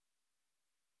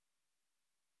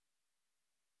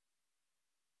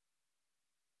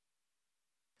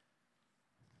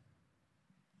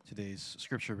Today's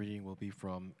scripture reading will be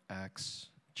from Acts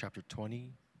chapter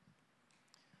 20,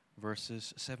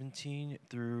 verses 17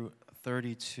 through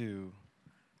 32.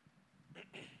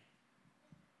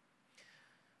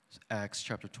 Acts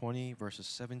chapter 20, verses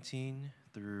 17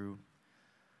 through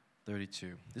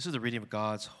 32. This is the reading of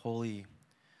God's holy,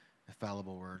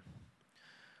 infallible word.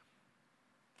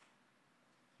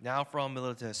 Now from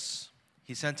Miletus,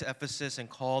 he sent to Ephesus and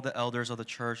called the elders of the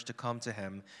church to come to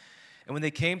him. And when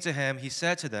they came to him, he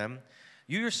said to them,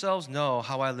 "You yourselves know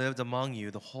how I lived among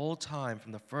you the whole time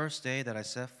from the first day that I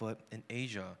set foot in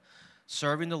Asia,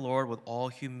 serving the Lord with all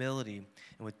humility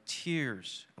and with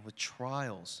tears and with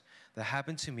trials that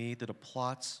happened to me through the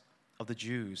plots of the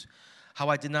Jews, how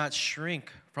I did not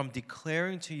shrink from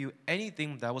declaring to you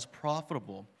anything that was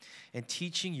profitable and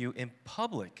teaching you in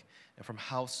public and from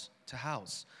house to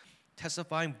house,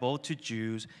 testifying both to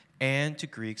Jews and to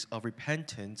Greeks of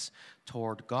repentance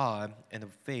toward God and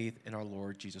of faith in our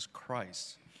Lord Jesus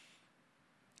Christ.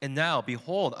 And now,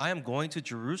 behold, I am going to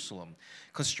Jerusalem,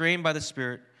 constrained by the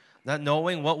Spirit, not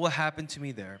knowing what will happen to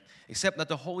me there, except that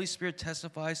the Holy Spirit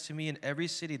testifies to me in every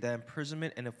city that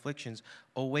imprisonment and afflictions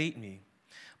await me.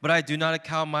 But I do not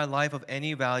account my life of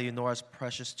any value, nor as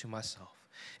precious to myself,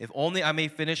 if only I may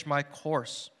finish my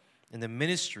course in the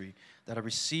ministry that I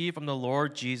received from the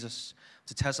Lord Jesus,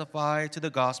 to testify to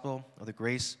the gospel of the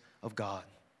grace of God.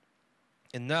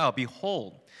 And now,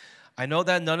 behold, I know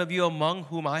that none of you among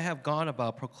whom I have gone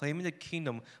about proclaiming the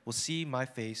kingdom will see my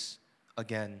face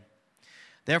again.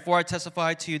 Therefore, I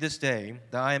testify to you this day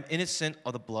that I am innocent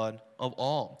of the blood of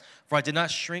all, for I did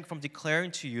not shrink from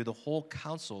declaring to you the whole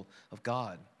counsel of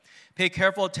God. Pay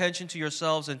careful attention to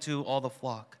yourselves and to all the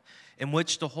flock, in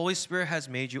which the Holy Spirit has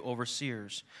made you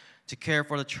overseers, to care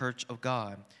for the church of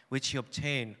God, which he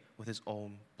obtained with his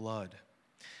own blood.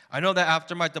 I know that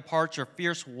after my departure,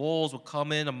 fierce wolves will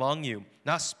come in among you,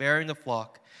 not sparing the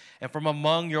flock. And from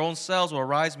among your own selves will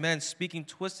arise men speaking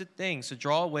twisted things to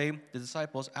draw away the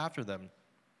disciples after them.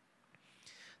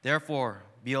 Therefore,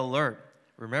 be alert,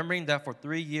 remembering that for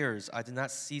 3 years I did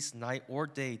not cease night or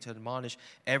day to admonish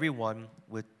everyone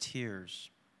with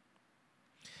tears.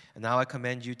 And now I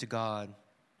commend you to God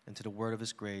and to the word of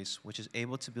his grace, which is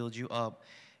able to build you up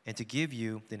and to give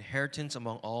you the inheritance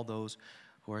among all those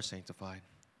who are sanctified.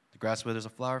 The grass withers, the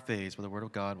flower fades, but the word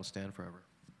of God will stand forever.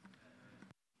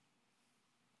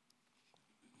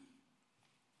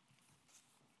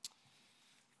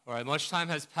 All right, much time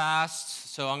has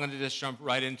passed, so I'm going to just jump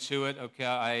right into it. Okay,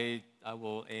 I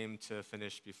will aim to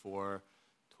finish before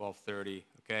 12:30.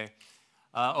 Okay.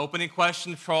 Opening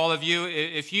question for all of you: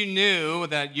 if you knew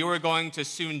that you were going to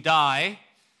soon die,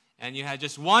 and you had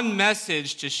just one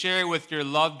message to share with your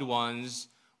loved ones,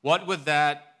 what would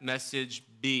that message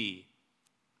be?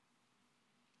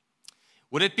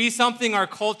 Would it be something our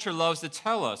culture loves to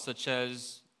tell us, such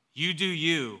as, you do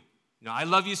you? I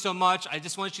love you so much, I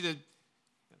just want you to,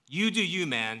 you do you,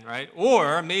 man, right?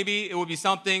 Or maybe it would be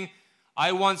something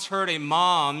I once heard a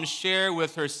mom share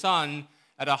with her son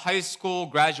at a high school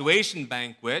graduation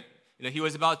banquet. He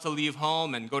was about to leave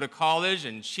home and go to college,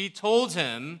 and she told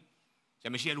him,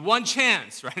 she had one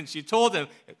chance, right? And she told him,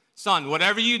 son,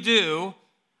 whatever you do,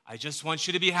 I just want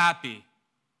you to be happy.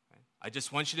 Right? I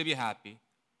just want you to be happy.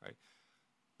 Right?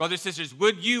 Brothers and sisters,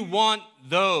 would you want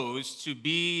those to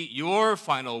be your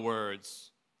final words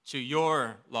to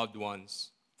your loved ones?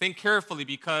 Think carefully,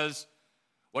 because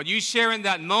what you share in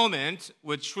that moment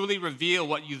would truly reveal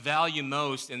what you value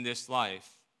most in this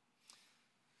life.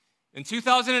 In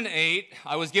 2008,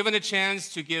 I was given a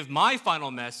chance to give my final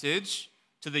message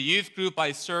to the youth group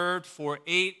I served for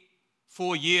 8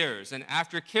 full years. And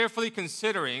after carefully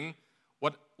considering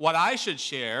what I should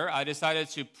share, I decided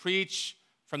to preach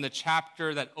from the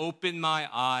chapter that opened my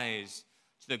eyes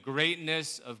to the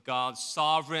greatness of God's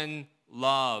sovereign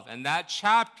love. And that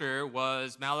chapter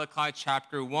was Malachi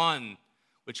chapter 1,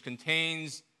 which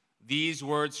contains these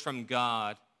words from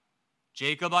God: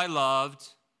 Jacob I loved,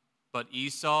 but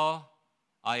Esau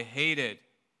I hated.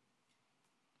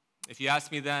 If you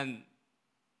ask me then,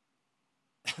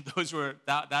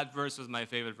 that verse was my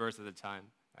favorite verse at the time.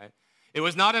 Right? It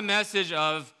was not a message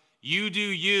of you do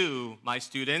you, my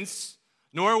students,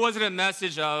 nor was it a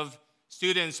message of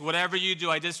students, whatever you do,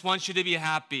 I just want you to be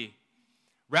happy.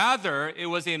 Rather, it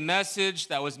was a message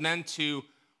that was meant to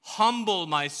humble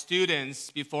my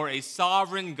students before a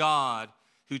sovereign God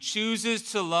who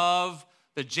chooses to love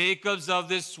the Jacobs of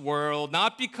this world,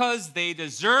 not because they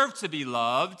deserve to be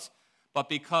loved, but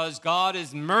because God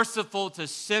is merciful to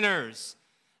sinners,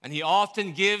 and he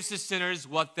often gives to sinners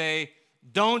what they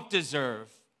don't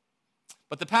deserve.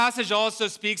 But the passage also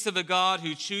speaks of a God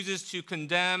who chooses to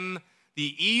condemn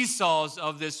the Esau's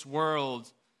of this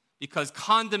world because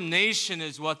condemnation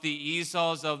is what the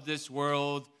Esau's of this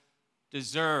world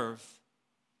deserve.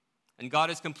 And God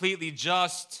is completely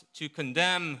just to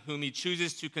condemn whom he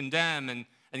chooses to condemn.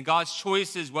 And God's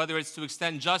choices, whether it's to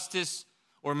extend justice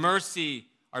or mercy,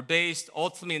 are based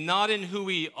ultimately not in who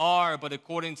we are, but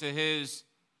according to his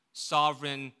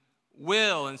sovereign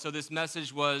will. And so this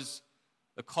message was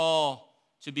the call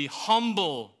to be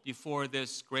humble before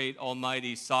this great,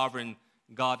 almighty, sovereign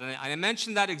God. And I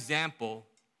mentioned that example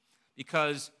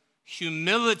because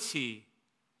humility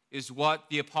is what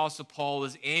the Apostle Paul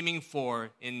is aiming for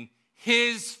in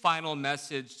his final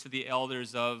message to the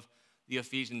elders of the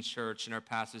Ephesian church in our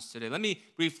passage today. Let me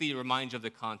briefly remind you of the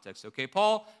context, okay?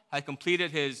 Paul had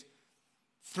completed his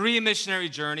 3 missionary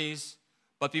journeys,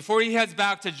 but before he heads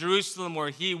back to Jerusalem, where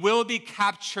he will be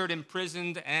captured,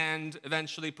 imprisoned, and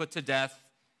eventually put to death,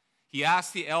 he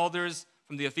asked the elders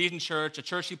from the Ephesian church, a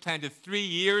church he planted 3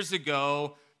 years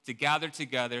ago, to gather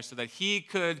together so that he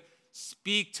could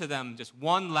speak to them just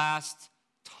one last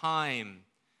time.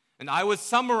 And I would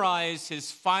summarize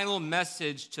his final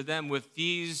message to them with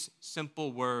these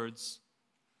simple words.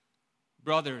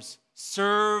 Brothers,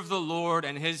 serve the Lord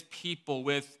and his people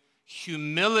with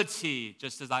humility,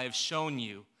 just as I have shown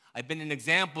you. I've been an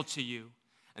example to you.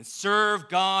 And serve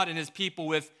God and his people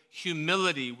with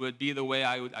humility would be the way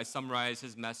I summarize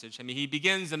his message. I mean, he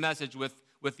begins the message with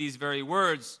these very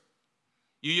words.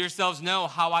 You yourselves know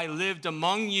how I lived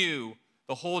among you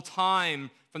the whole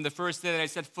time from the first day that I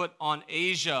set foot on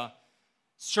Asia,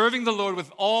 serving the Lord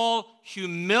with all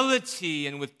humility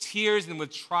and with tears and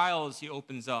with trials, he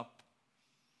opens up.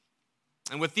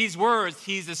 And with these words,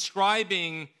 he's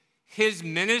ascribing his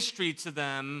ministry to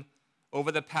them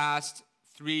over the past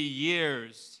 3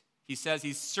 years. He says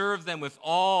he served them with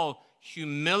all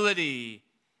humility.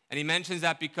 And he mentions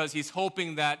that because he's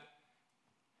hoping that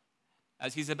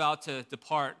as he's about to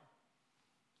depart,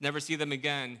 never see them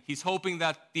again, he's hoping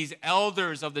that these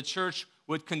elders of the church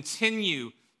would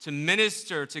continue to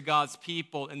minister to God's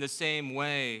people in the same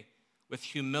way, with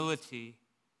humility,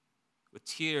 with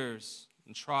tears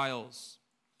and trials.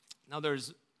 Now,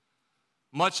 there's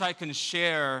much I can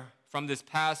share from this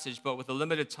passage, but with the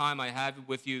limited time I have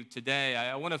with you today,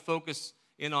 I want to focus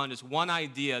in on just one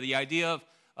idea, the idea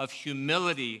of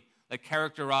humility that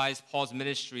characterized Paul's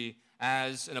ministry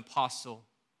as an apostle.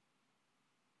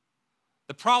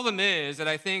 The problem is that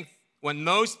I think when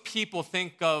most people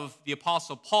think of the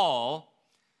Apostle Paul,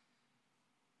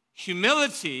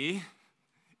 humility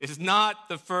is not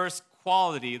the first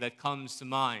quality that comes to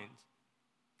mind.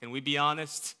 Can we be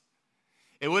honest?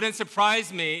 It wouldn't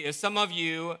surprise me if some of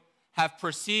you have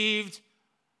perceived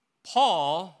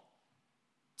Paul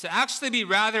to actually be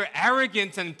rather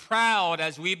arrogant and proud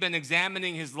as we've been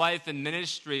examining his life and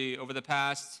ministry over the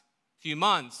past few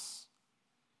months.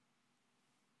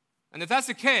 And if that's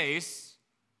the case,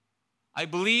 I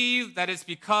believe that it's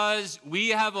because we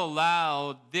have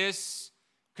allowed this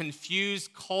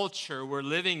confused culture we're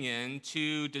living in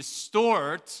to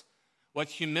distort what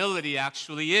humility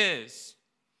actually is.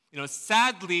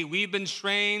 Sadly, we've been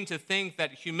trained to think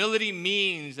that humility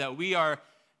means that we are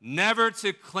never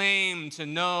to claim to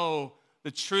know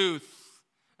the truth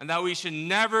and that we should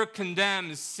never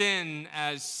condemn sin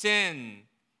as sin.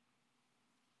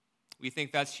 We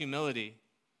think that's humility.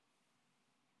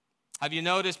 Have you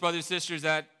noticed, brothers and sisters,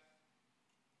 that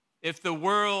if the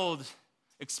world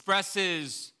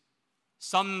expresses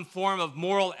some form of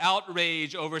moral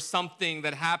outrage over something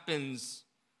that happens,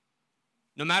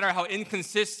 no matter how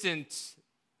inconsistent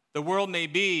the world may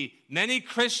be, many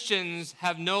Christians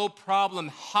have no problem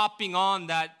hopping on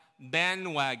that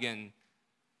bandwagon.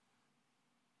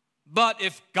 But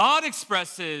if God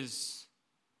expresses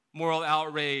moral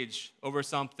outrage over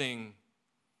something,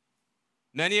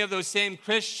 many of those same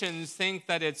Christians think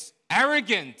that it's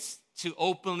arrogant to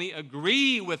openly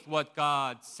agree with what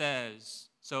God says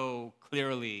so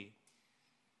clearly.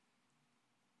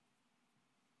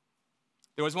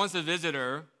 There was once a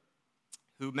visitor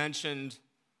who mentioned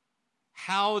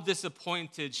how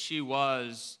disappointed she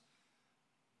was.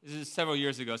 This is several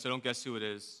years ago, so don't guess who it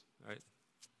is, right?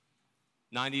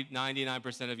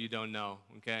 99% of you don't know,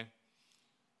 okay?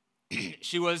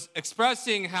 She was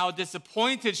expressing how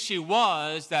disappointed she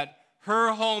was that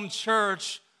her home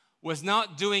church was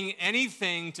not doing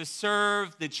anything to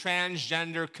serve the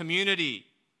transgender community.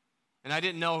 And I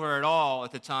didn't know her at all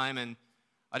at the time, and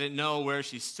I didn't know where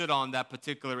she stood on that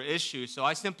particular issue. So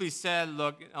I simply said,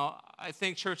 look, I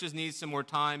think churches need some more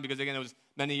time because, again, it was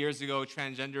many years ago.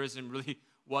 Transgenderism really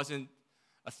wasn't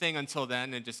a thing until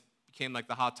then. It just became like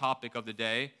the hot topic of the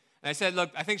day. And I said,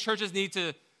 look, I think churches need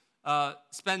to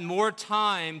spend more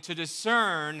time to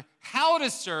discern how to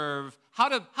serve how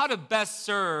to best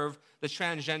serve the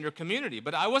transgender community.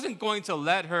 But I wasn't going to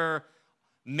let her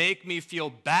make me feel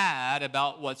bad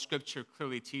about what Scripture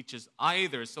clearly teaches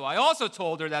either. So I also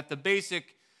told her that the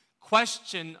basic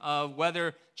question of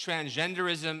whether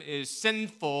transgenderism is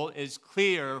sinful is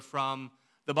clear from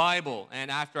the Bible. And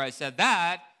after I said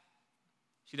that,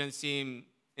 she didn't seem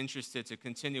interested to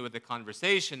continue with the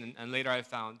conversation. And later I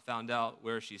found out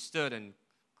where she stood, and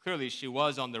clearly she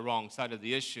was on the wrong side of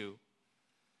the issue.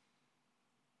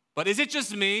 But is it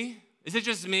just me? Is it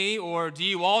just me, or do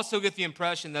you also get the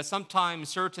impression that sometimes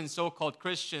certain so-called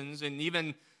Christians and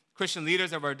even Christian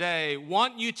leaders of our day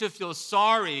want you to feel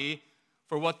sorry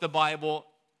for what the Bible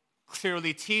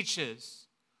clearly teaches?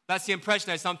 That's the impression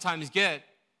I sometimes get,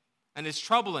 and it's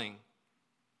troubling.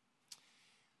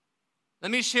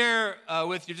 Let me share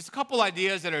with you just a couple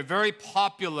ideas that are very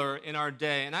popular in our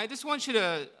day, and I just want you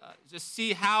to just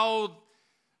see how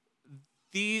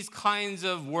these kinds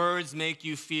of words make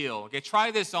you feel. Okay,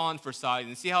 try this on for size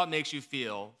and see how it makes you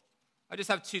feel. I just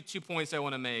have two points I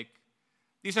want to make.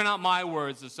 These are not my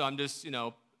words, so I'm just,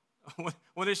 want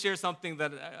to share something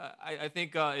that I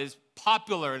think is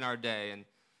popular in our day and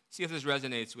see if this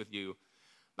resonates with you.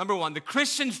 Number one, the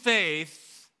Christian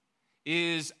faith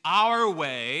is our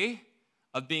way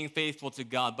of being faithful to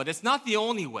God, but it's not the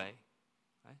only way.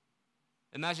 Right?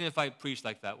 Imagine if I preached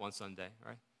like that one Sunday,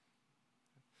 right?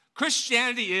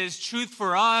 Christianity is truth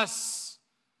for us,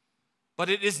 but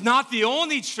it is not the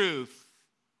only truth.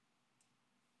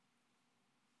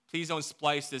 Please don't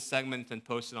splice this segment and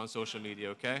post it on social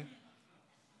media, okay?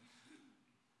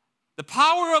 The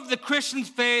power of the Christian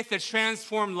faith that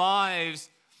transforms lives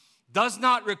does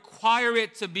not require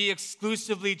it to be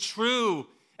exclusively true.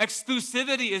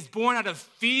 Exclusivity is born out of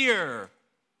fear.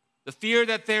 The fear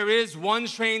that there is one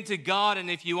train to God, and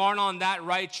if you aren't on that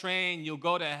right train, you'll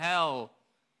go to hell.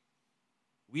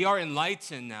 We are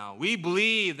enlightened now. We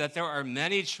believe that there are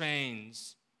many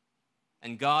trains,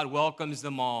 and God welcomes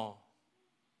them all.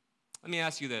 Let me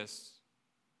ask you this.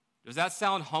 Does that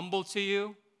sound humble to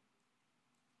you?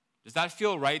 Does that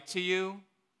feel right to you?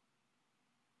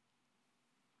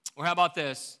 Or how about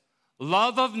this?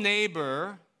 Love of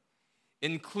neighbor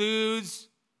includes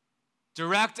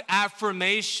direct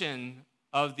affirmation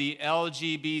of the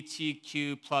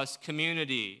LGBTQ plus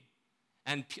community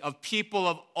and of people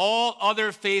of all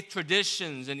other faith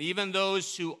traditions, and even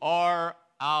those who are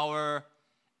our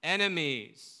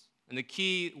enemies. And the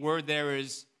key word there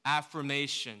is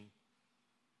affirmation.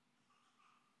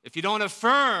 If you don't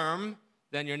affirm,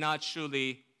 then you're not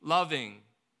truly loving.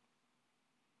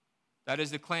 That is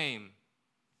the claim.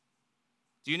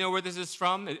 Do you know where this is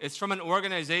from? It's from an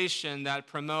organization that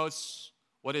promotes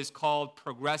what is called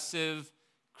progressive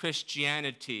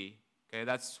Christianity. Okay,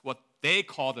 that's what they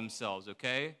call themselves,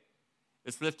 okay?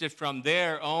 It's lifted from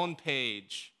their own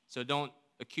page, so don't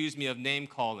accuse me of name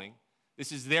calling.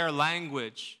 This is their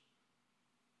language.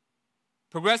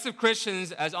 Progressive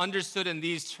Christians, as understood in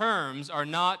these terms, are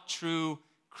not true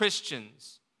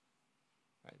Christians.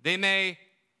 They may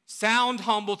sound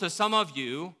humble to some of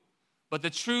you, but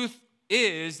the truth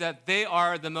is that they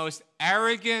are the most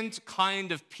arrogant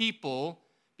kind of people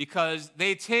because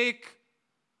they take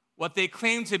what they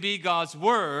claim to be God's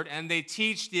word and they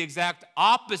teach the exact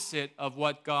opposite of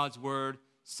what God's word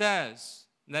says.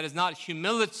 And that is not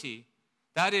humility.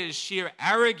 That is sheer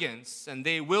arrogance, and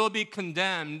they will be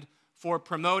condemned for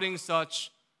promoting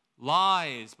such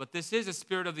lies. But this is a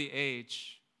spirit of the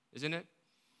age, isn't it?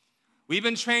 We've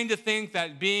been trained to think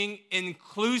that being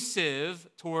inclusive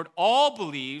toward all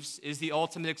beliefs is the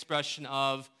ultimate expression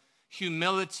of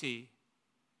humility.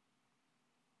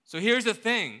 So here's the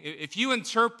thing. If you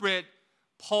interpret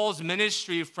Paul's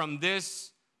ministry from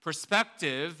this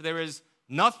perspective, there is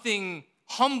nothing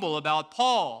humble about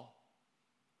Paul.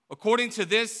 According to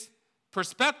this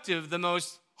perspective, the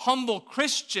most humble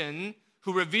Christian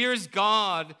who reveres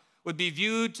God would be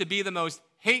viewed to be the most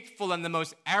hateful and the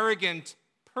most arrogant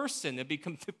person. It'd be the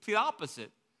complete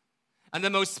opposite. And the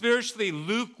most spiritually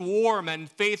lukewarm and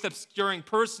faith-obscuring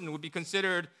person would be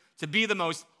considered to be the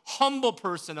most humble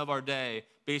person of our day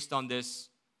based on this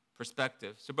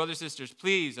perspective. So brothers and sisters,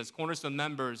 please, as Cornerstone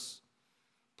members,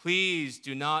 please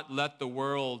do not let the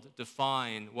world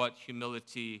define what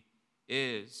humility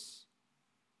is.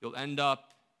 You'll end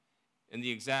up in the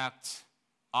exact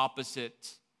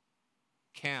opposite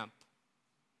camp.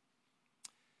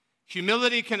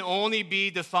 Humility can only be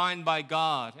defined by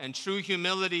God, and true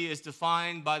humility is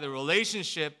defined by the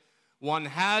relationship one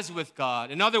has with God.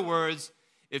 In other words,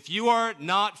 if you are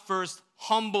not first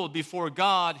humble before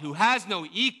God, who has no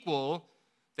equal,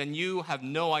 then you have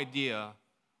no idea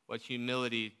what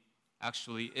humility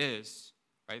actually is,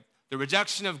 right? The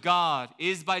rejection of God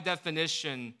is by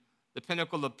definition the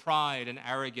pinnacle of pride and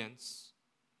arrogance.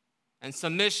 And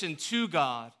submission to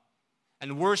God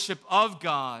and worship of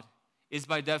God is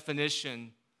by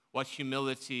definition what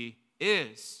humility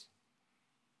is.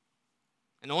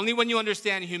 And only when you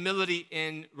understand humility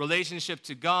in relationship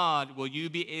to God will you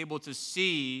be able to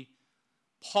see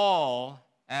Paul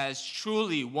as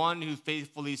truly one who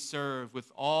faithfully served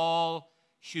with all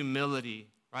humility,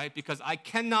 right? Because I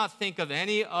cannot think of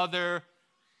any other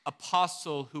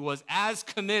apostle who was as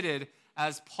committed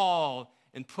as Paul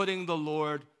in putting the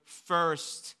Lord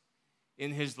first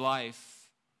in his life,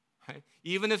 right?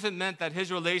 Even if it meant that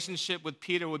his relationship with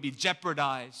Peter would be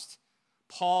jeopardized,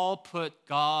 Paul put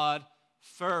God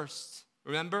first.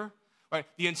 Remember? Right?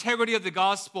 The integrity of the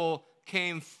gospel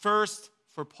came first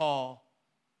for Paul.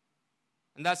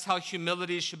 And that's how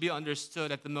humility should be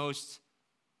understood at the most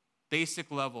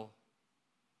basic level.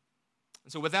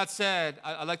 And so with that said,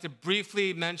 I'd like to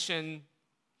briefly mention,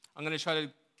 I'm going to try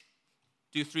to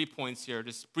do 3 points here,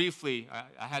 just briefly.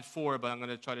 I had 4, but I'm going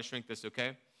to try to shrink this,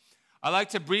 okay? I'd like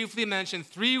to briefly mention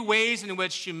 3 ways in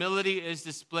which humility is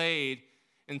displayed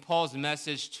in Paul's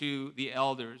message to the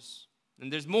elders.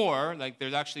 And there's more,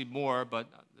 there's actually more, but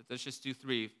let's just do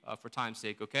 3 for time's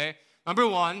sake, okay? Number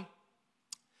 1,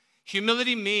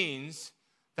 humility means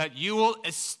that you will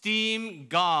esteem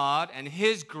God and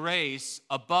His grace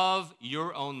above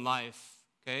your own life,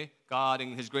 okay? God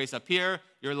and His grace up here,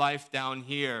 your life down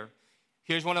here.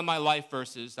 Here's one of my life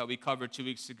verses that we covered 2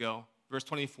 weeks ago, verse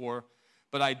 24.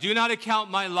 But I do not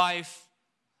account my life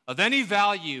of any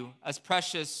value as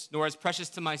precious, nor as precious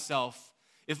to myself,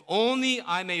 if only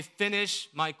I may finish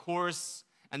my course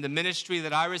and the ministry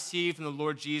that I received from the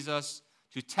Lord Jesus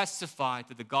to testify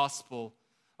to the gospel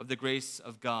of the grace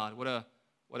of God. What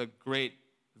a great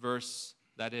verse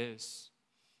that is.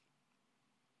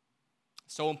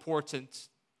 So important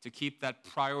to keep that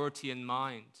priority in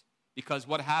mind. Because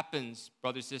what happens,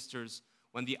 brothers and sisters,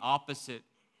 when the opposite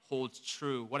holds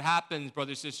true? What happens,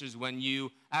 brothers and sisters, when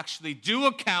you actually do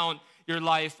account your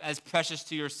life as precious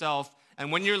to yourself,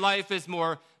 and when your life is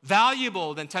more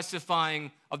valuable than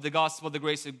testifying of the gospel of the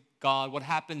grace of God? What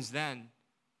happens then?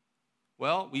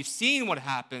 Well, we've seen what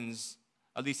happens,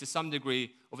 at least to some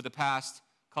degree, over the past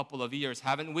couple of years,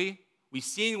 haven't we? We've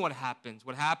seen what happens.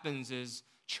 What happens is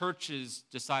churches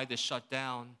decide to shut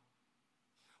down.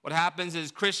 What happens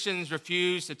is Christians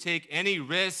refuse to take any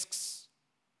risks,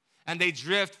 and they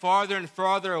drift farther and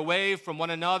farther away from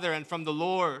one another and from the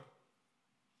Lord.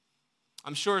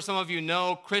 I'm sure some of you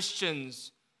know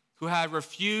Christians who have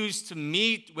refused to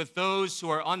meet with those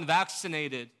who are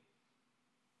unvaccinated.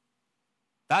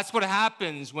 That's what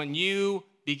happens when you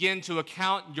begin to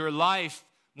account your life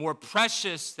more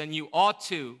precious than you ought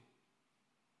to.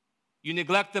 You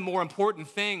neglect the more important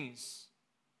things.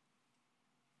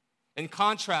 In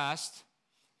contrast,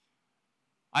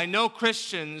 I know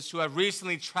Christians who have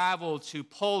recently traveled to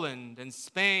Poland and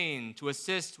Spain to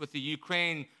assist with the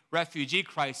Ukraine refugee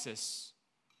crisis.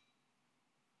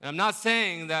 And I'm not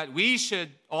saying that we should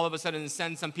all of a sudden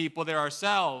send some people there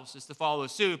ourselves just to follow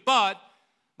suit, but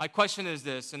my question is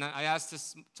this, and I asked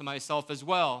this to myself as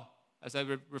well as I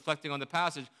was reflecting on the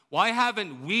passage. Why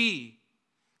haven't we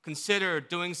considered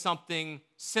doing something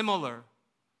similar?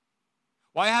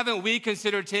 Why haven't we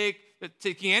considered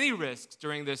taking any risks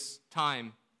during this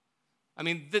time? I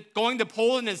mean, going to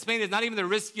Poland and Spain is not even the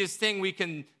riskiest thing we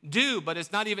can do, but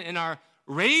it's not even in our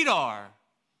radar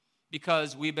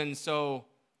because we've been so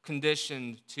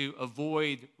conditioned to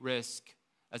avoid risk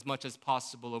as much as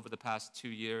possible over the past 2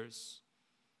 years.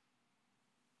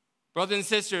 Brothers and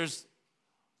sisters,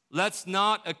 let's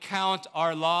not account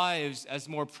our lives as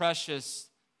more precious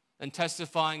than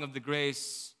testifying of the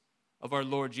grace of our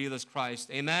Lord Jesus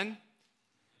Christ. Amen?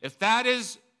 If that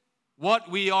is what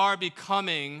we are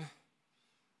becoming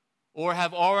or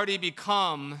have already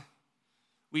become,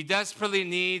 we desperately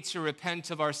need to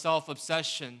repent of our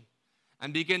self-obsession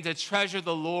and begin to treasure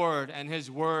the Lord and His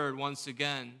Word once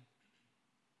again.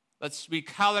 Let's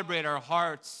recalibrate our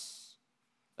hearts.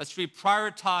 Let's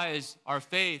reprioritize our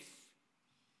faith.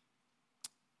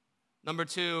 Number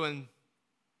 2, and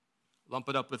lump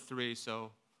it up with 3,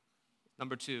 so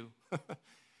number 2.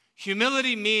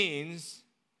 Humility means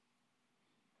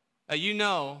that you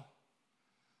know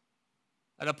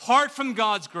that apart from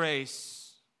God's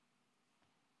grace,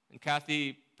 and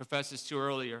Kathy professed this too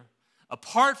earlier,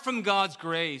 apart from God's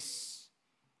grace,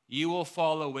 you will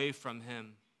fall away from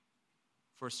Him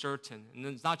for certain. And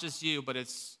it's not just you, but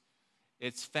it's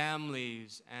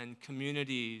families and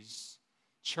communities,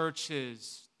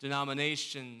 churches,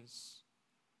 denominations,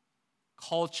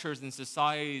 cultures and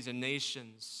societies and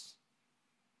nations.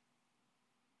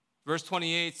 Verse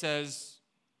 28 says,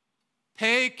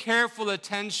 pay careful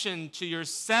attention to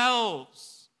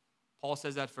yourselves. Paul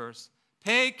says that first.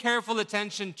 Pay careful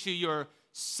attention to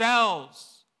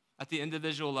yourselves at the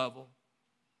individual level.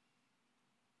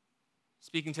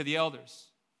 Speaking to the elders.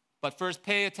 But first,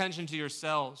 pay attention to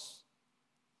yourselves,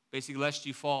 basically, lest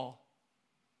you fall.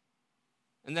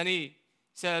 And then he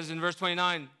says in verse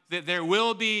 29 that there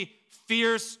will be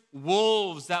fierce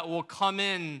wolves that will come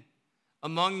in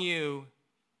among you,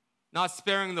 not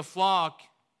sparing the flock.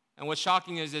 And what's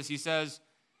shocking is this, he says,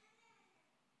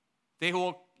 they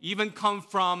will even come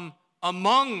from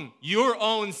among your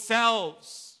own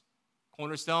selves.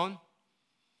 Cornerstone,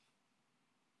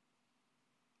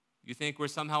 you think we're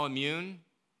somehow immune?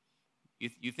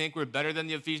 You think we're better than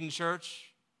the Ephesian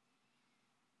church?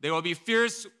 There will be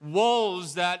fierce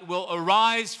wolves that will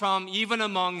arise from even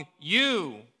among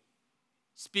you,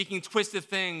 speaking twisted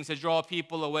things to draw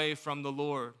people away from the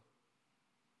Lord.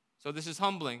 So this is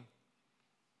humbling.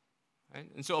 Right?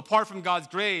 And so apart from God's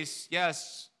grace,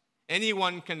 yes,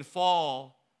 anyone can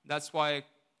fall. That's why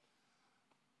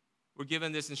we're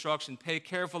given this instruction. Pay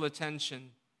careful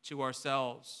attention to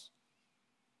ourselves.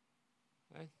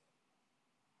 Right?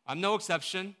 I'm no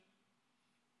exception.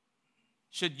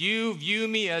 Should you view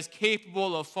me as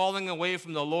capable of falling away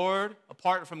from the Lord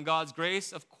apart from God's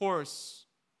grace? Of course.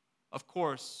 Of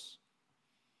course.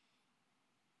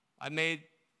 I made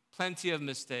plenty of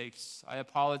mistakes. I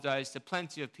apologize to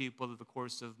plenty of people in the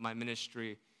course of my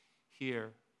ministry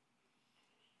here.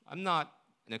 I'm not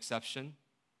an exception.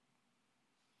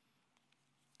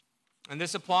 And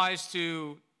this applies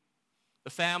to the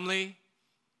family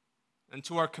and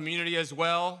to our community as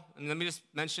well. And let me just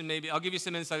mention, maybe I'll give you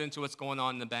some insight into what's going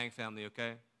on in the Bang family,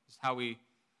 okay? It's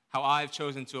how I've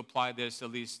chosen to apply this, at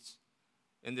least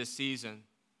in this season.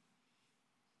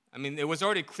 I mean, it was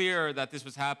already clear that this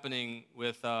was happening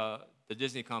with the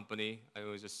Disney company. I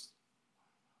was just,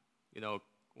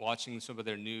 watching some of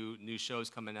their new shows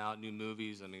coming out, new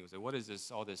movies. I mean, it was like, what is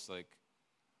this? All this like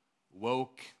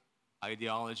woke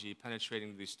ideology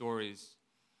penetrating these stories.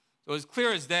 So it was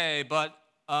clear as day. But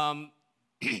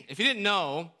if you didn't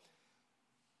know,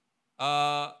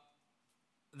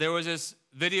 there was this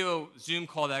video Zoom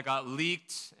call that got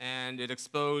leaked, and it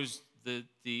exposed the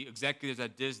executives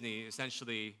at Disney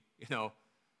essentially,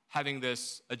 having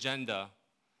this agenda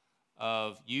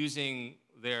of using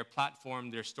their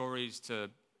platform, their stories to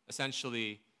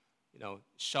essentially,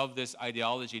 shove this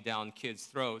ideology down kids'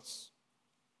 throats.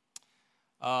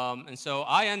 And so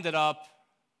I ended up,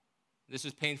 this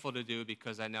was painful to do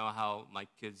because I know how my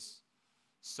kids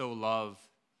so love,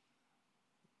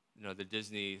 the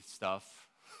Disney stuff.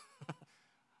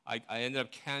 I ended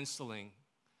up canceling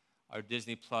our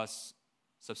Disney Plus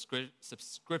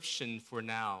subscription for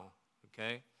now,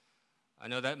 okay? I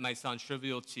know that might sound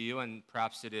trivial to you, and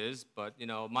perhaps it is, but,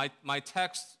 my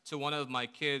text to one of my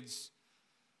kids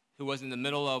who was in the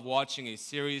middle of watching a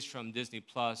series from Disney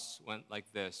Plus went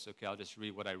like this. Okay, I'll just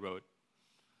read what I wrote.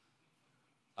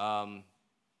 I'm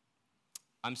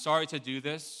sorry to do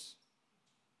this,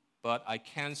 but I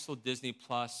canceled Disney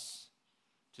Plus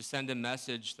to send a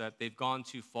message that they've gone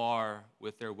too far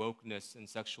with their wokeness and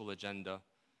sexual agenda.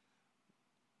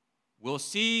 We'll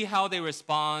see how they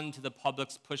respond to the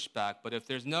public's pushback, but if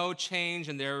there's no change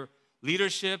in their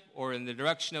leadership or in the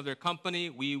direction of their company,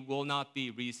 we will not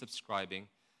be resubscribing.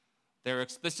 They're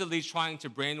explicitly trying to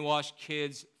brainwash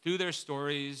kids through their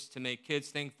stories to make kids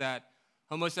think that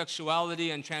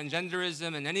homosexuality and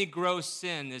transgenderism and any gross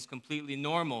sin is completely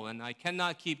normal, and I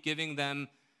cannot keep giving them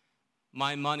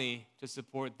my money to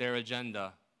support their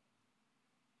agenda.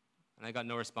 And I got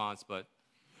no response, but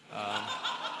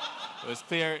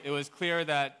it was clear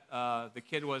that the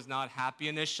kid was not happy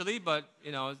initially, but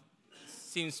it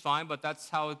seems fine. But that's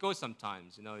how it goes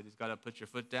sometimes. You just got to put your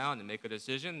foot down and make a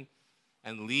decision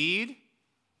and lead.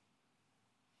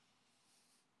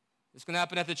 It's going to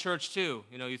happen at the church too.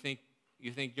 You think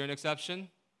you're an exception.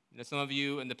 Some of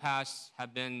you in the past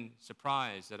have been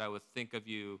surprised that I would think of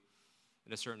you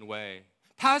in a certain way.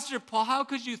 Pastor Paul, how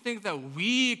could you think that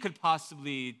we could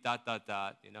possibly ...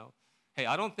 Hey,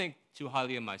 I don't think too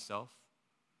highly of myself,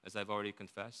 as I've already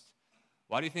confessed.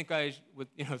 Why do you think I would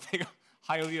think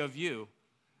highly of you?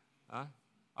 Huh?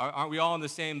 Aren't we all in the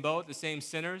same boat, the same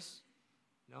sinners?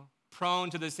 Prone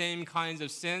to the same kinds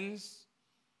of sins?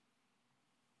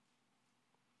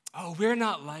 Oh, we're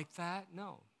not like that.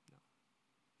 No.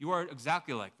 You are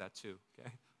exactly like that too,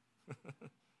 okay?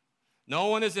 No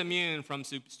one is immune from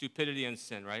stupidity and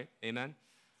sin, right? Amen?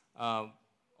 All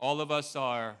of us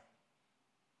are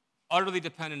utterly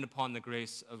dependent upon the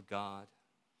grace of God.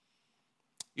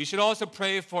 You should also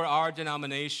pray for our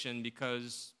denomination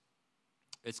because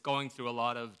It's going through a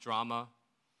lot of drama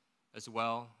as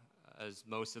well, as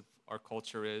most of our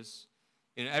culture is.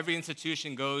 Every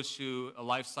institution goes through a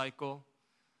life cycle,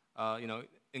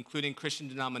 including Christian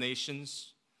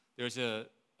denominations. There's a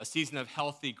season of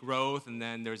healthy growth, and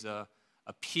then there's a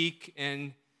peak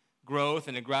in growth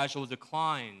and a gradual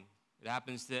decline. It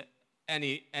happens to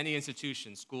any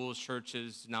institution, schools,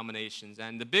 churches, denominations.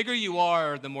 And the bigger you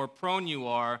are, the more prone you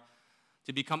are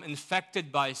to become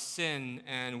infected by sin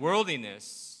and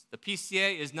worldliness. The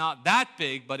PCA is not that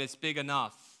big, but it's big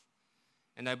enough.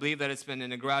 And I believe that it's been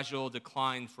in a gradual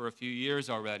decline for a few years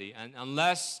already. And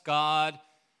unless God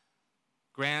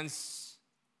grants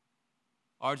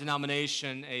our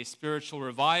denomination a spiritual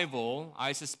revival,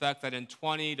 I suspect that in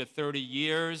 20 to 30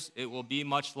 years, it will be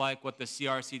much like what the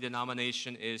CRC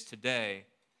denomination is today.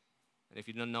 And if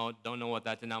you don't know what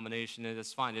that denomination is,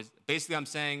 that's fine. Basically, I'm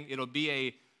saying it'll be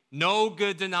a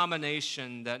no-good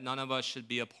denomination that none of us should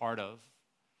be a part of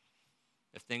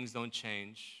if things don't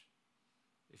change.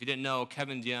 If you didn't know,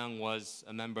 Kevin DeYoung was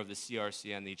a member of the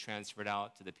CRC and he transferred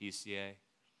out to the PCA.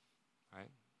 Right?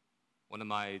 One of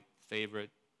my favorite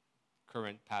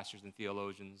current pastors and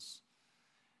theologians.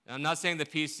 And I'm not saying the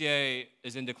PCA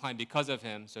is in decline because of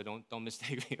him, so don't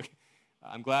mistake me.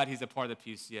 I'm glad he's a part of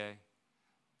the PCA.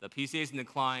 The PCA is in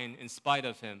decline in spite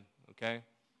of him, okay?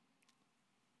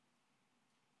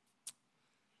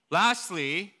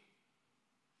 Lastly,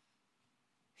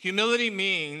 humility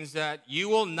means that you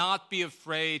will not be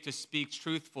afraid to speak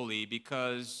truthfully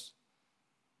because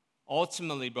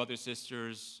ultimately, brothers and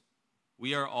sisters,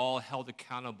 we are all held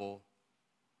accountable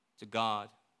to God.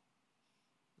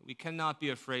 We cannot be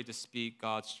afraid to speak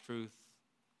God's truth.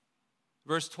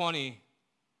 Verse 20,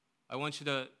 I want you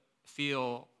to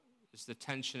feel is the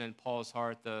tension in Paul's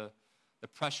heart, the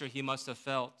pressure he must have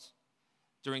felt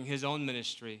during his own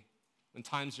ministry when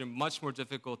times are much more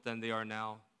difficult than they are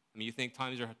now. I mean, you think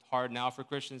times are hard now for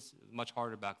Christians? It was much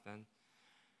harder back then.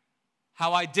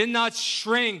 How I did not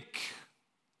shrink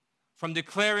from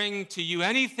declaring to you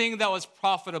anything that was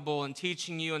profitable and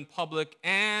teaching you in public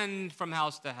and from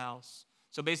house to house.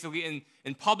 So basically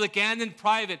in public and in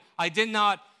private, I did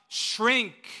not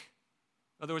shrink.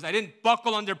 In other words, I didn't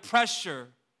buckle under pressure.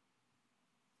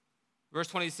 Verse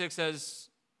 26 says,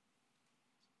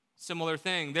 similar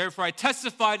thing. Therefore, I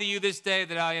testify to you this day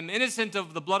that I am innocent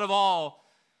of the blood of all,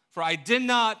 for I did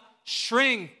not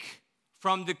shrink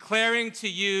from declaring to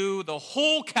you the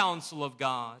whole counsel of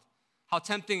God. How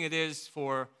tempting it is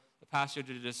for the pastor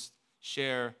to just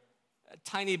share a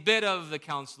tiny bit of the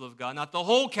counsel of God, not the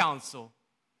whole counsel.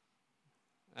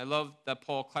 I love that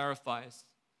Paul clarifies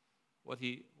what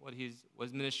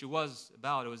his ministry was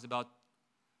about. It was about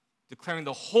declaring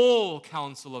the whole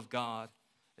counsel of God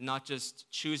and not just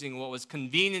choosing what was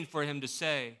convenient for him to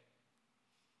say.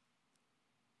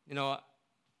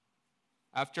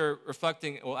 After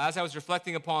reflecting, as I was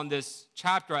reflecting upon this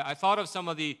chapter, I thought of some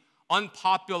of the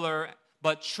unpopular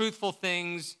but truthful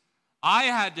things I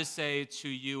had to say to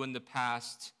you in the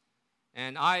past.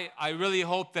 And I really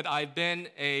hope that I've been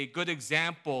a good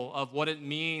example of what it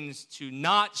means to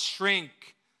not shrink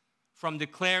from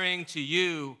declaring to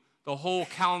you the whole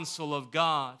counsel of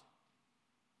God.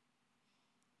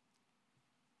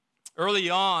 Early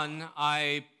on,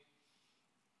 I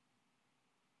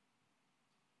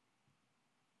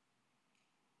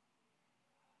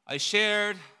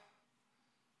shared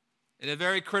in a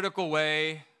very critical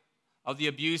way of the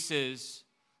abuses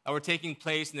that were taking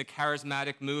place in the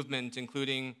charismatic movement,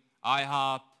 including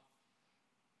IHOP,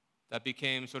 that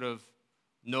became sort of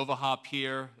Nova Hop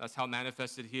here. That's how it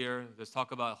manifested here. There's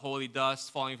talk about holy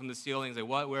dust falling from the ceiling. Like,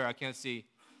 what? Where? I can't see.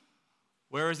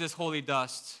 Where is this holy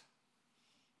dust?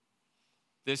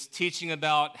 This teaching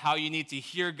about how you need to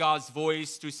hear God's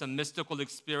voice through some mystical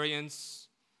experience.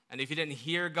 And if you didn't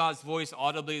hear God's voice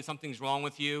audibly, something's wrong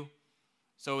with you.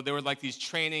 So there were like these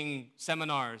training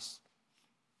seminars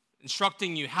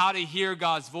instructing you how to hear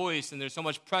God's voice, and there's so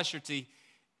much pressure to,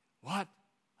 what?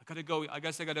 I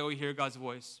guess I gotta go hear God's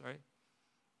voice, right?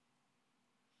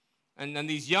 And then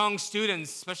these young students,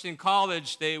 especially in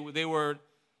college, they were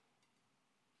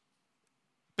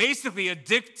basically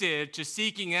addicted to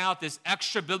seeking out this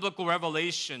extra biblical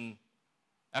revelation,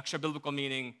 extra biblical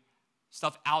meaning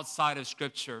stuff outside of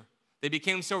Scripture. They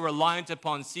became so reliant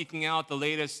upon seeking out the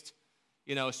latest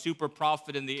super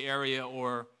prophet in the area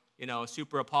or,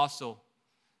 super apostle,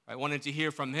 right? Wanted to hear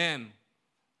from him.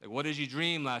 Like, what did you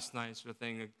dream last night, sort of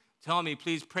thing. Like, tell me,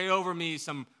 please pray over me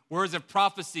some words of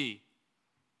prophecy.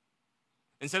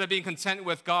 Instead of being content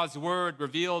with God's word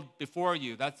revealed before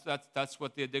you, that's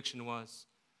what the addiction was.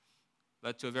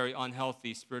 Led to a very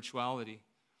unhealthy spirituality.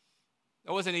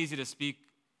 It wasn't easy to speak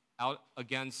out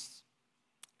against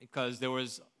because there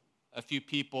was a few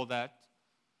people that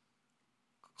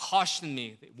cautioned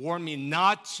me, they warned me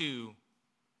not to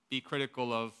be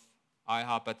critical of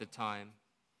IHOP at the time.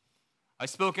 I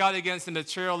spoke out against the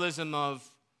materialism of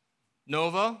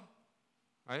Nova,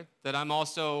 right? That I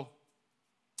also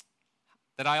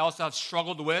have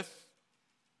struggled with.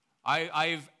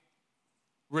 I've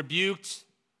rebuked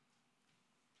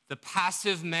the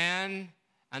passive man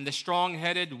and the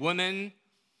strong-headed woman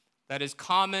that is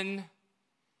common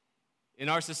in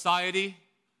our society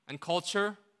and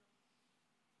culture.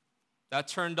 That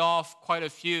turned off quite a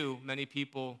few. Many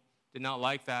people did not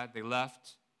like that. They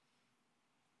left.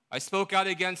 I spoke out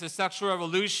against the sexual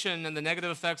revolution and the negative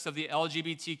effects of the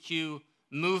LGBTQ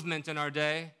movement in our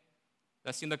day.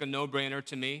 That seemed like a no-brainer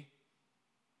to me.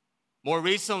 More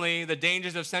recently, the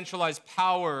dangers of centralized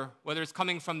power, whether it's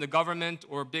coming from the government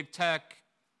or big tech,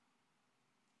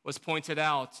 was pointed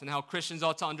out, and how Christians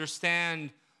ought to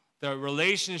understand the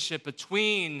relationship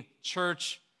between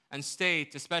church and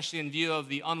state, especially in view of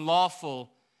the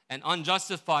unlawful and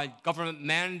unjustified government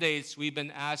mandates we've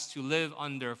been asked to live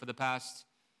under for the past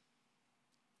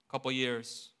couple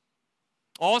years.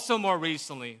 Also, more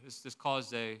recently, this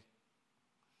caused a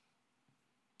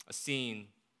scene.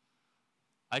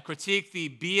 I critiqued the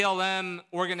BLM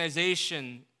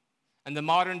organization and the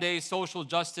modern-day social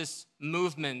justice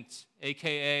movement,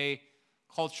 aka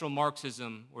cultural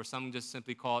Marxism, or some just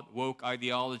simply call it woke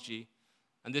ideology.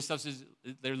 And this stuff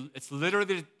it's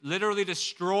literally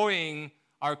destroying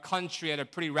our country at a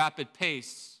pretty rapid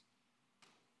pace.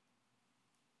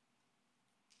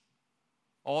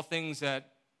 All things that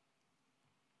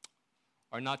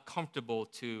are not comfortable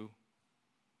to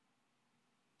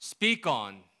speak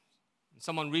on.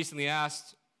 Someone recently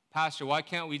asked, Pastor, why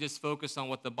can't we just focus on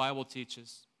what the Bible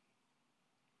teaches?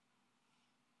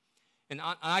 And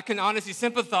I can honestly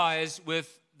sympathize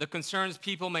with the concerns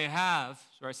people may have,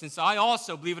 right? Since I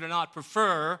also, believe it or not,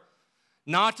 prefer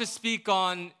not to speak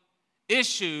on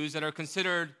issues that are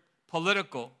considered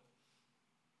political.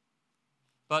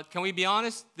 But can we be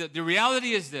honest? The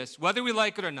reality is this, whether we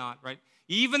like it or not, right?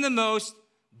 Even the most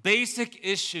basic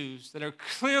issues that are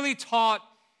clearly taught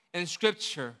in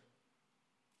Scripture,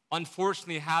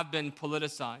 unfortunately, have been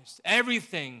politicized.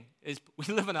 Everything is,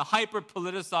 we live in a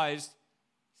hyper-politicized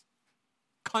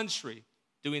country,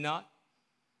 do we not?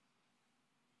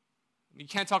 You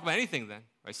can't talk about anything then,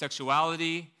 right?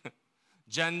 Sexuality,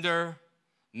 gender,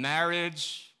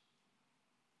 marriage,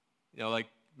 like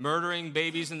murdering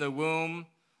babies in the womb,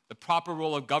 the proper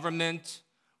role of government,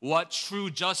 what true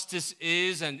justice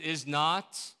is and is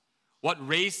not, what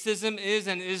racism is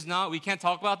and is not. We can't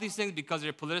talk about these things because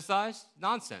they're politicized?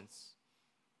 Nonsense.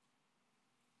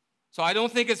 So I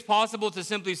don't think it's possible to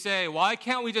simply say, why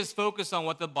can't we just focus on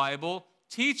what the Bible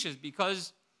teaches?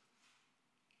 Because,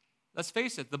 let's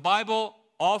face it, the Bible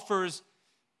offers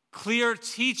clear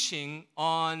teaching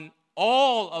on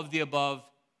all of the above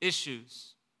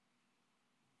issues.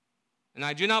 And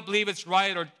I do not believe it's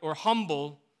right or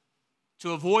humble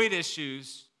to avoid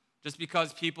issues just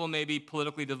because people may be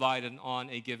politically divided on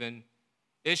a given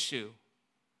issue.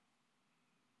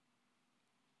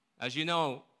 As you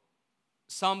know,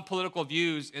 some political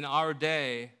views in our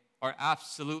day are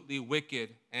absolutely wicked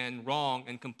and wrong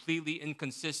and completely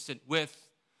inconsistent with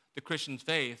the Christian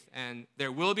faith. And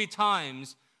there will be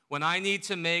times when I need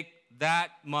to make that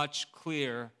much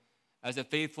clear as a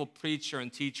faithful preacher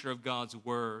and teacher of God's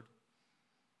word.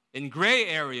 In gray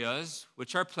areas,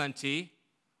 which are plenty,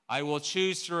 I will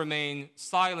choose to remain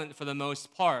silent for the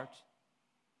most part,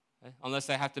 okay? Unless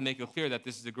I have to make it clear that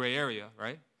this is a gray area,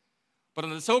 right? But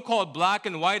on the so-called black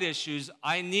and white issues,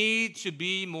 I need to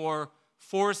be more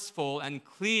forceful and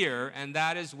clear, and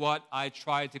that is what I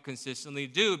try to consistently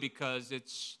do, because it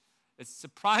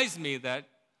surprised me that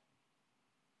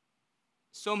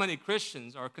so many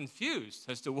Christians are confused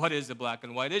as to what is a black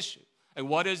and white issue and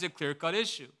what is a clear-cut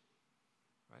issue,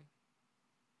 right?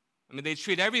 I mean, they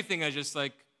treat everything as just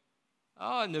like,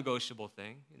 a negotiable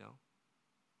thing,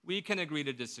 We can agree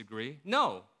to disagree.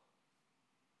 No.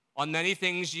 On many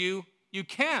things, you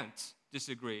can't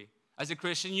disagree. As a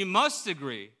Christian, you must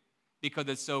agree because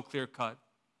it's so clear-cut.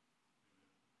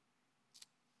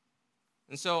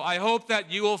 And so I hope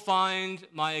that you will find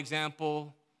my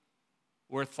example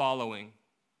worth following.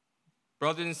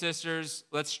 Brothers and sisters,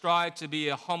 let's strive to be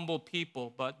a humble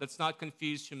people, but let's not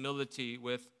confuse humility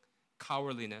with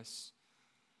cowardliness.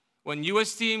 When you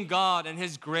esteem God and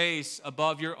His grace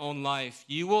above your own life,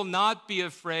 you will not be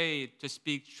afraid to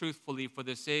speak truthfully for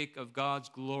the sake of God's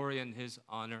glory and His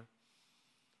honor.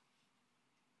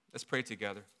 Let's pray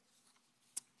together.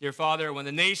 Dear Father, when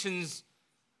the nations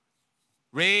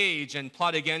rage and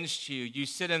plot against you. You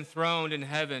sit enthroned in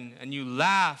heaven, and you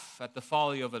laugh at the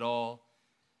folly of it all.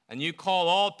 And you call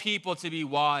all people to be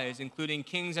wise, including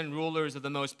kings and rulers of the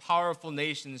most powerful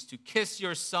nations, to kiss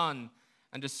your Son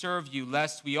and to serve you,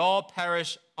 lest we all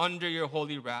perish under your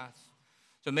holy wrath.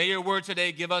 So may your word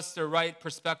today give us the right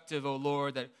perspective, O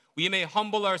Lord, that we may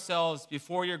humble ourselves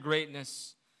before your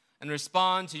greatness and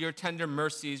respond to your tender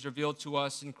mercies revealed to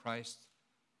us in Christ.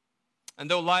 And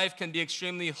though life can be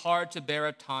extremely hard to bear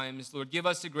at times, Lord, give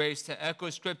us the grace to echo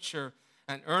Scripture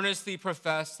and earnestly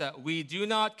profess that we do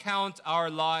not count our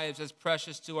lives as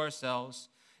precious to ourselves,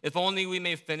 if only we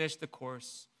may finish the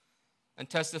course and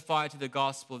testify to the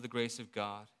gospel of the grace of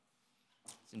God.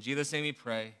 It's in Jesus' name we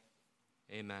pray.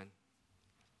 Amen.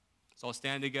 So I'll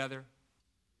stand together.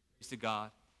 Praise to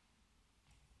God.